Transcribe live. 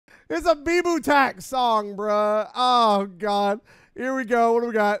It's a Biboo Tax song, bruh. Oh, God. Here we go. What do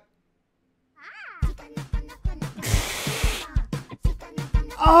we got?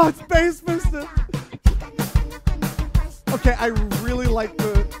 Oh, it's bass fisted. Okay, I really like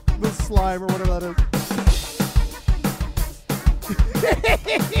the slime or whatever that is.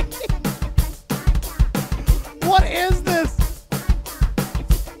 What is this?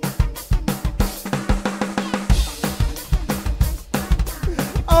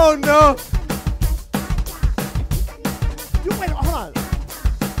 Oh no! Dude, wait, hold on.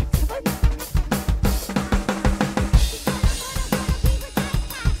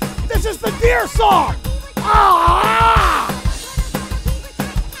 This is the deer song! Ah!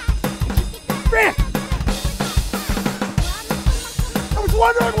 Frick! I was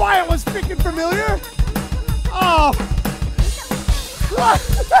wondering why it was freaking familiar. Oh!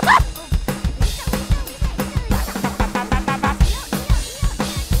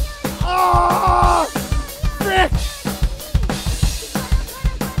 Oh! Frick!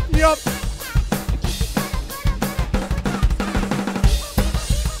 Yup.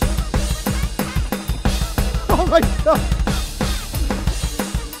 Oh my God.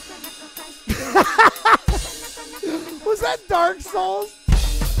 Was that Dark Souls?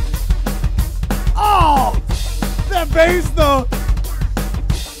 Oh! That bass though.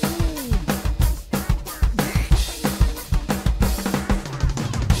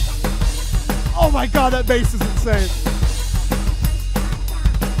 Oh my God, that bass is insane.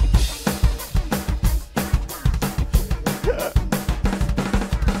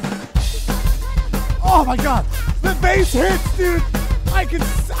 Oh my God, the bass hits, dude. I can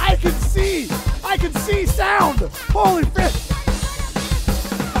see sound. Holy shit.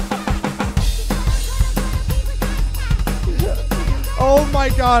 Oh my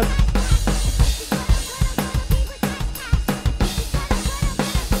God.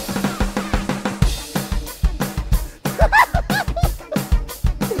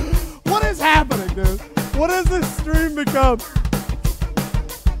 What is happening, dude? What has this stream become?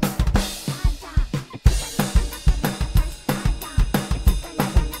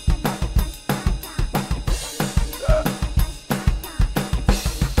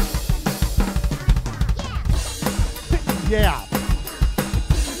 Yeah.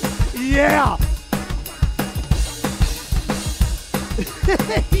 Yeah.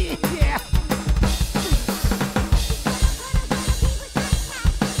 Yeah.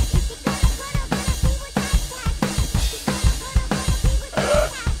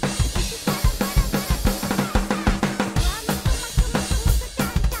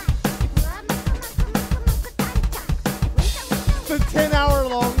 The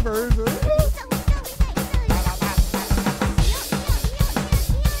 10-hour-long version.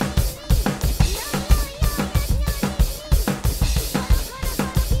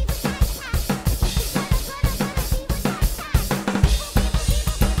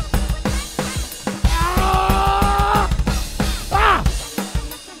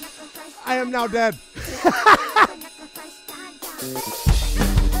 I am now dead.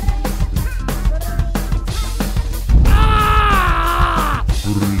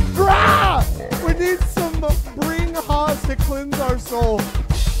 We need some bring Haas to cleanse our soul.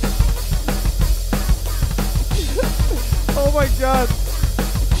 Oh my God.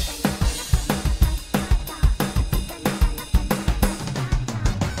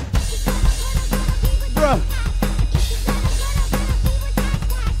 Bruh.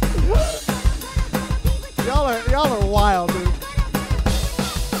 Y'all are wild, dude.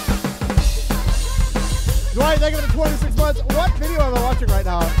 Dwight, thank you for the 26 months. What video am I watching right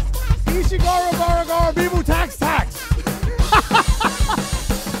now? Ishigoro Gorogoro Biboo Tax.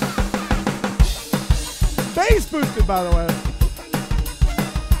 Bass boosted, by the way.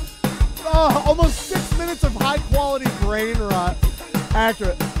 Oh, almost 6 minutes of high quality brain rot.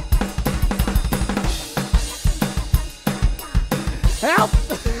 Accurate. Help!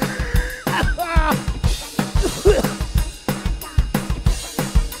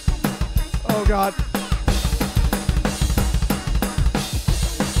 Oh God.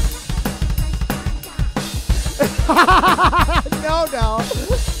 No.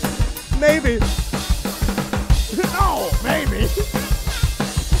 Maybe. No, maybe.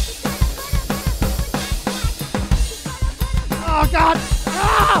 Oh God.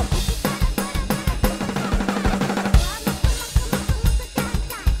 Ah!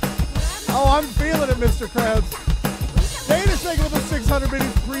 Oh, I'm feeling it, Mr. Krabs. Dana, thank you for the 600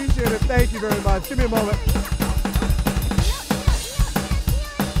 biddies. Appreciate it. Thank you very much. Give me a moment.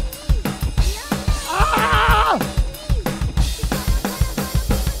 Ah!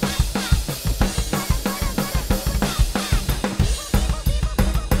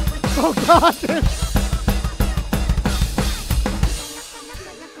 Oh God, dude.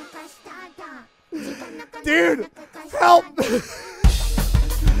 Dude, help!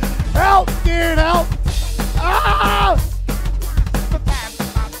 Help, dude, help! Ah!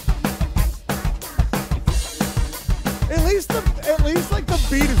 At least like the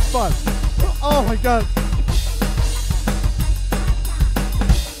beat is fun. Oh my God.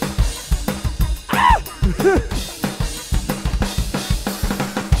 Ah!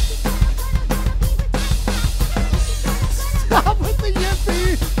 Stop with the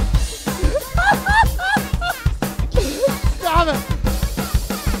yippee! Stop it!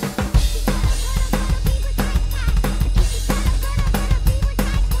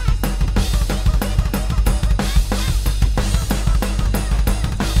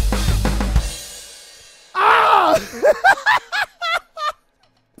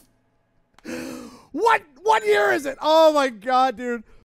 What year is it? Oh my God, dude.